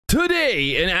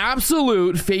Today, an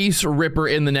absolute face ripper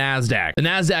in the Nasdaq. The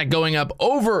Nasdaq going up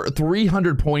over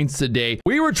 300 points today.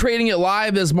 We were trading it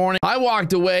live this morning. I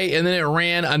walked away and then it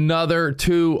ran another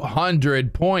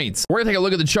 200 points. We're gonna take a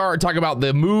look at the chart, talk about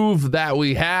the move that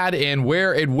we had and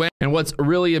where it went. And what's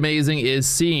really amazing is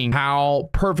seeing how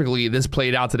perfectly this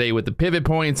played out today with the pivot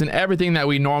points and everything that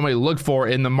we normally look for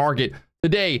in the market.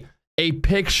 Today, a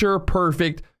picture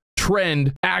perfect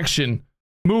trend action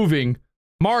moving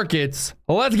markets.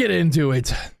 Let's get into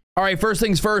it. All right, first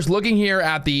things first, looking here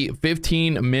at the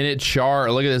 15-minute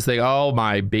chart. Look at this thing. Oh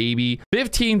my baby.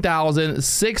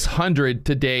 15,600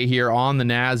 today here on the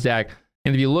Nasdaq.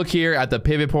 And if you look here at the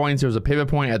pivot points, there's a pivot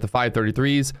point at the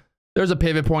 533s. There's a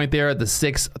pivot point there at the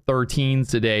 613s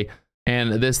today.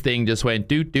 And this thing just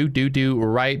went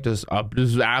right, just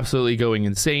absolutely going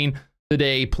insane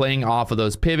today, playing off of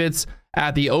those pivots.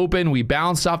 At the open, we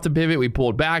bounced off the pivot, we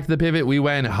pulled back to the pivot, we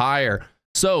went higher.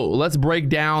 So let's break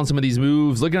down some of these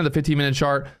moves, looking at the 15-minute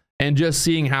chart and just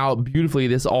seeing how beautifully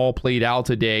this all played out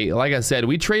today. Like I said,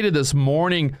 we traded this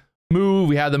morning move.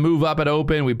 We had the move up at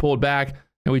open, we pulled back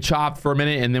and we chopped for a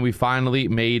minute, and then we finally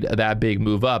made that big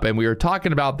move up. And we were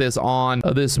talking about this on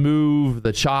this move,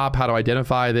 the chop, how to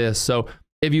identify this. So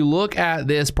if you look at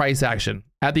this price action,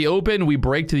 at the open, we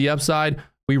break to the upside,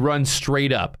 we run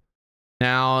straight up.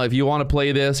 Now, if you want to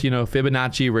play this,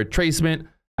 Fibonacci retracement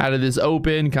out of this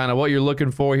open, kind of what you're looking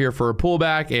for here for a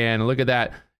pullback, and look at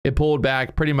that. It pulled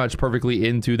back pretty much perfectly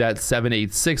into that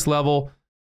 786 level,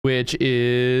 which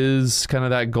is kind of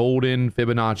that golden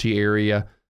Fibonacci area,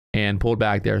 and pulled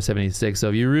back there 786. So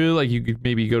if you really like, you could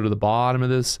maybe go to the bottom of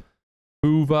this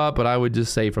move up, but I would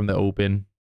just say from the open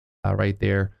right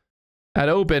there. At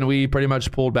open, we pretty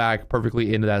much pulled back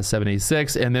perfectly into that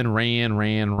 786 and then ran the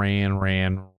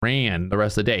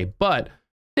rest of the day. But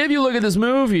if you look at this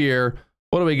move here,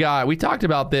 what do we got? We talked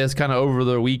about this kind of over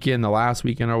the weekend, the last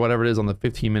weekend or whatever it is on the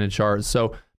 15-minute chart.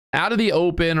 So out of the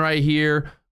open right here,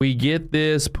 we get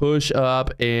this push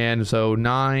up, and so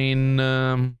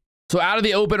so out of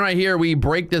the open right here, we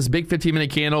break this big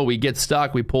 15-minute candle, we get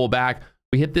stuck, we pull back,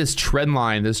 we hit this trend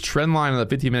line on the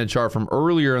 15-minute chart from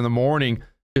earlier in the morning,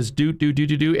 just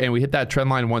and we hit that trend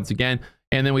line once again,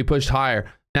 and then we pushed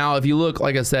higher. Now, if you look,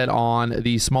 like I said, on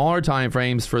the smaller time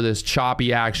frames for this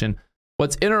choppy action,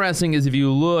 what's interesting is if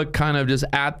you look kind of just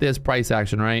at this price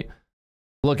action, right?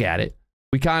 Look at it.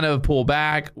 We kind of pull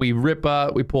back, we rip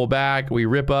up, we pull back, we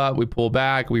rip up, we pull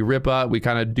back, we rip up, we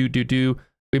kind of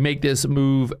we make this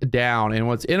move down. And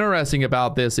what's interesting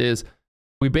about this is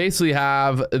we basically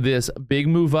have this big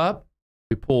move up,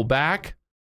 we pull back,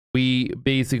 we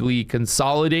basically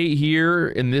consolidate here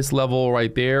in this level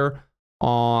right there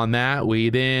on that.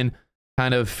 We then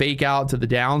kind of fake out to the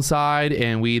downside,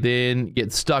 and we then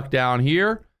get stuck down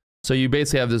here. So you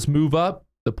basically have this move up,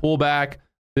 the pullback,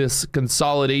 this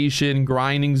consolidation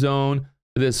grinding zone,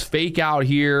 this fake out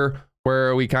here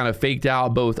where we kind of faked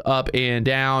out both up and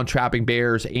down, trapping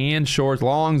bears and shorts,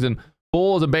 longs and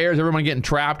bulls and bears, everyone getting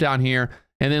trapped down here.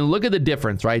 And then look at the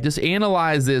difference, right? Just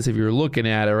analyze this. If you're looking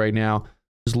at it right now,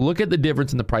 just look at the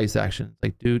difference in the price action.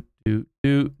 Like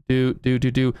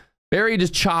very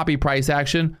just choppy price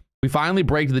action. We finally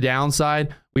break to the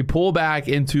downside. We pull back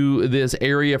into this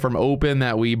area from open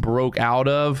that we broke out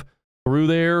of through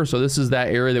there. So this is that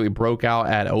area that we broke out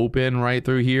at open right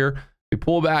through here. We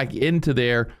pull back into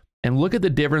there, and look at the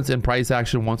difference in price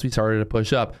action once we started to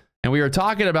push up. And we were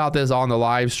talking about this on the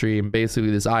live stream,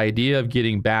 basically this idea of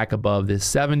getting back above this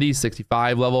 70,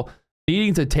 65 level,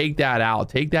 needing to take that out,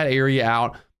 take that area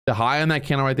out. The high on that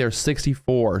candle right there,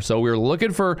 64. So we were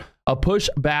looking for a push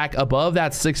back above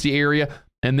that 60 area.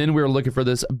 And then we were looking for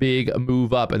this big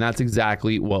move up, and that's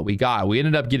exactly what we got. We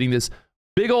ended up getting this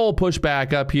big old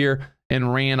pushback up here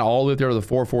and ran all the way through to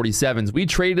the 447s. We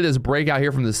traded this breakout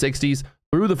here from the 60s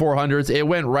through the 400s. It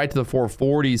went right to the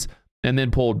 440s and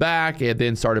then pulled back and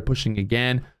then started pushing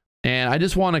again. And I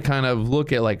just want to kind of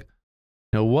look at, like,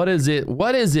 what is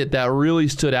it that really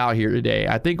stood out here today?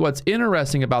 I think what's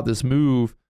interesting about this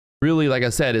move, really, like I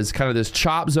said, is kind of this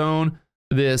chop zone,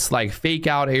 this like fake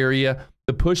out area,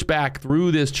 the pushback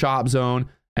through this chop zone,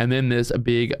 and then this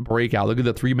big breakout. Look at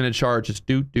the 3-minute chart, just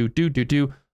all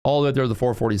the way through the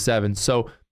 447. So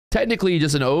technically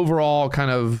just an overall kind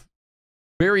of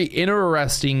very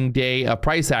interesting day of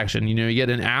price action. You get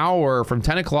an hour from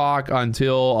 10 o'clock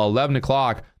until 11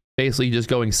 o'clock, basically just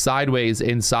going sideways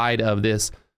inside of this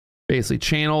basically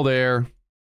channel there.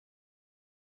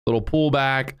 Little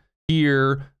pullback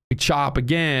here, we chop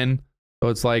again.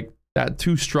 So it's like that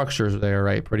two structures there,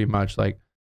 right? Pretty much like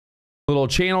little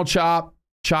channel chop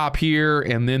here,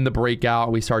 and then the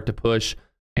breakout, we start to push.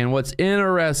 And what's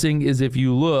interesting is if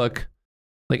you look,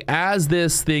 like as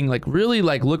this thing, like really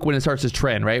like look when it starts to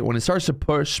trend, right? When it starts to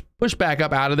push back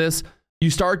up out of this, you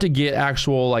start to get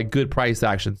actual like good price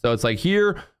action. So it's like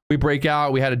here we break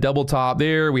out, we had a double top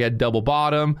there, we had double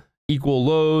bottom, equal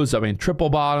lows, I mean triple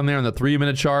bottom there on the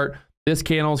 3-minute chart. This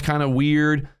candle is kind of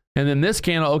weird. And then this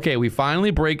candle, okay, we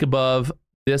finally break above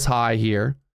this high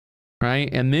here, right?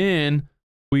 And then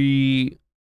we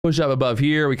push up above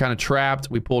here, we kind of trapped,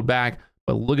 we pulled back,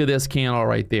 but look at this candle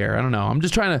right there. I don't know, I'm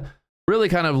just trying to really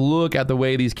kind of look at the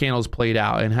way these candles played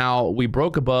out and how we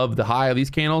broke above the high of these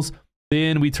candles.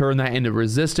 Then we turn that into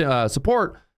resistance,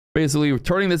 support, basically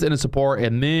turning this into support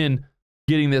and then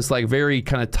getting this like very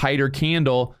kind of tighter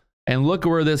candle. And look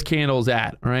where this candle's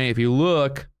at, right? If you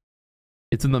look,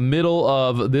 it's in the middle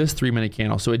of this 3-minute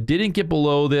candle. So it didn't get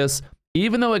below this.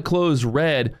 Even though it closed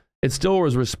red, it still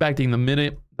was respecting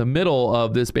the middle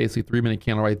of this basically 3-minute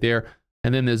candle right there.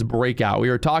 And then this breakout. We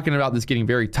were talking about this getting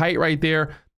very tight right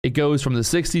there. It goes from the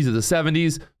 60s to the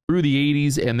 70s through the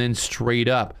 80s and then straight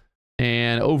up.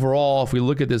 And overall, if we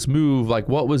look at this move, like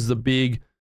what was the big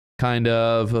kind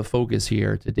of focus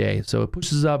here today? So it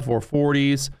pushes up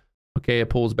 440s. Okay, it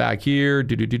pulls back here.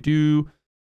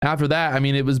 After that, I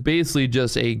mean, it was basically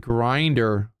just a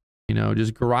grinder, you know,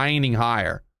 just grinding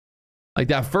higher. Like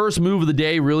that first move of the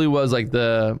day really was like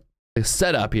the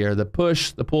setup here, the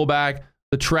push, the pullback,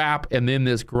 the trap, and then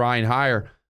this grind higher.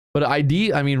 But I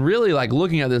mean, really like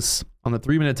looking at this on the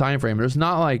 3-minute time frame, there's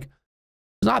not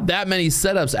that many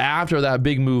setups after that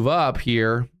big move up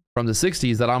here from the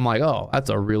 60s that I'm like, oh, that's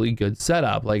a really good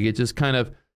setup. Like it just kind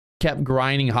of kept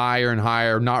grinding higher and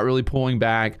higher, not really pulling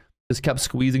back, just kept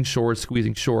squeezing shorts.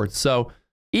 So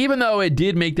even though it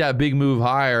did make that big move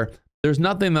higher, there's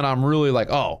nothing that I'm really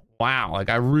like, oh, wow, like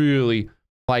I really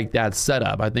like that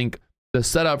setup. I think the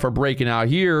setup for breaking out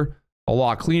here, a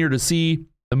lot cleaner to see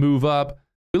the move up.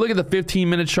 We look at the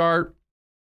 15-minute chart.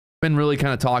 Been really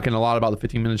kind of talking a lot about the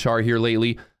 15-minute chart here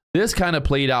lately. This kind of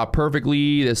played out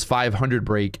perfectly, this 500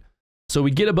 break. So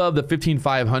we get above the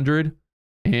 15,500,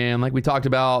 and like we talked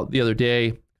about the other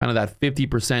day, kind of that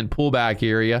 50% pullback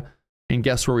area. And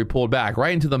guess where we pulled back?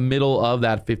 Right into the middle of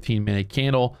that 15-minute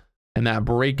candle and that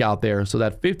breakout there. So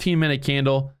that 15-minute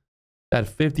candle, that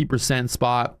 50%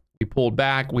 spot, we pulled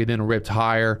back, we then ripped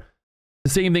higher. The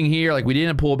same thing here, like we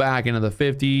didn't pull back into the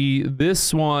 50.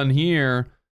 This one here,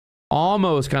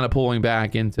 almost kind of pulling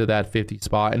back into that 50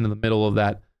 spot, into the middle of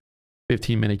that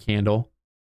 15-minute candle.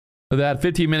 That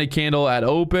 15-minute candle at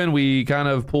open, we kind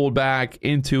of pulled back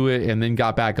into it and then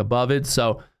got back above it.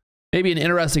 So maybe an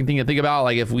interesting thing to think about,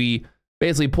 like if we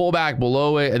basically pull back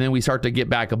below it and then we start to get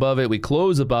back above it, we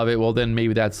close above it, well then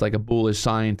maybe that's like a bullish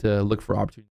sign to look for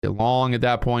opportunity to get long at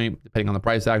that point, depending on the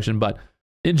price action. But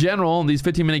in general, these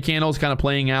 15-minute candles kind of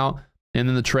playing out, and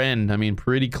then the trend, I mean,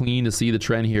 pretty clean to see the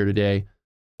trend here today.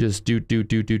 Just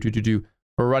we're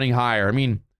running higher. I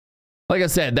mean, like I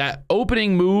said, that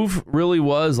opening move really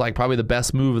was like probably the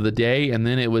best move of the day, and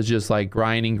then it was just like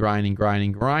grinding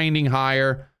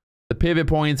higher. The pivot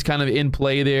points kind of in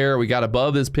play there. We got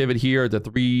above this pivot here at the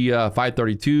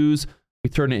 532s. We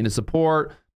turned it into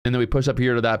support, and then we push up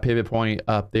here to that pivot point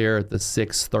up there at the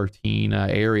 613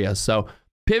 area. So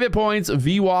pivot points,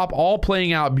 VWAP, all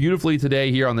playing out beautifully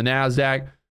today here on the Nasdaq.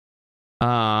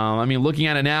 I mean, looking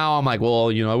at it now, I'm like,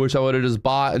 well, you know, I wish I would have just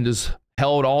bought and just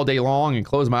held all day long and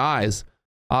closed my eyes.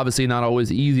 Obviously, not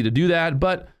always easy to do that,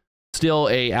 but still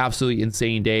a absolutely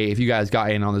insane day. If you guys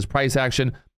got in on this price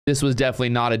action, this was definitely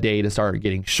not a day to start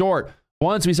getting short.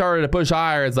 Once we started to push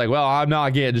higher, it's like, well, I'm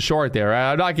not getting short there,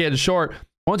 right? I'm not getting short.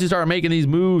 Once you start making these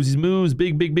moves,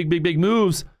 big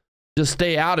moves, just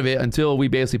stay out of it until we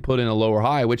basically put in a lower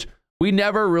high, which we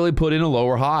never really put in a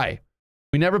lower high.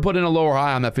 We never put in a lower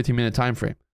high on that 15-minute time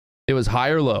frame. It was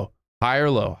higher low, higher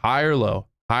low, higher low,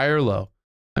 higher low.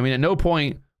 I mean, at no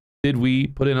point did we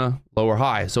put in a lower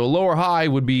high. So a lower high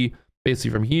would be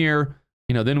basically from here,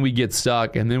 you know, then we get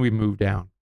stuck and then we move down.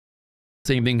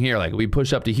 Same thing here, like we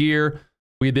push up to here,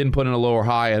 we then put in a lower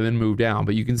high and then move down.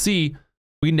 But you can see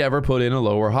we never put in a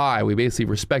lower high. We basically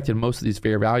respected most of these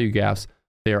fair value gaps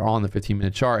there on the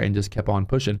 15-minute chart and just kept on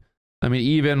pushing. I mean,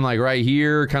 even like right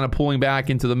here, kind of pulling back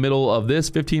into the middle of this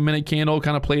 15-minute candle,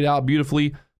 kind of played out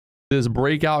beautifully. This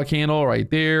breakout candle right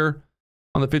there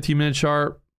on the 15-minute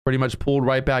chart, pretty much pulled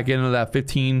right back into that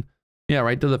 15, yeah,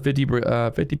 right to the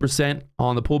 50%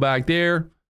 on the pullback there.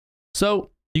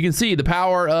 So you can see the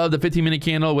power of the 15-minute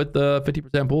candle with the 50%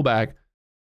 pullback.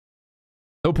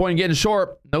 No point in getting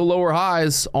short, no lower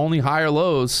highs, only higher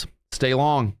lows. Stay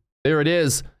long. There it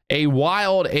is. A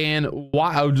wild and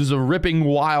just a ripping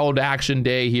wild action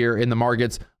day here in the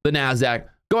markets. The Nasdaq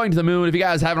going to the moon. If you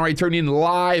guys haven't already tuned in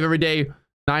live every day,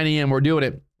 9 a.m., we're doing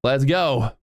it. Let's go.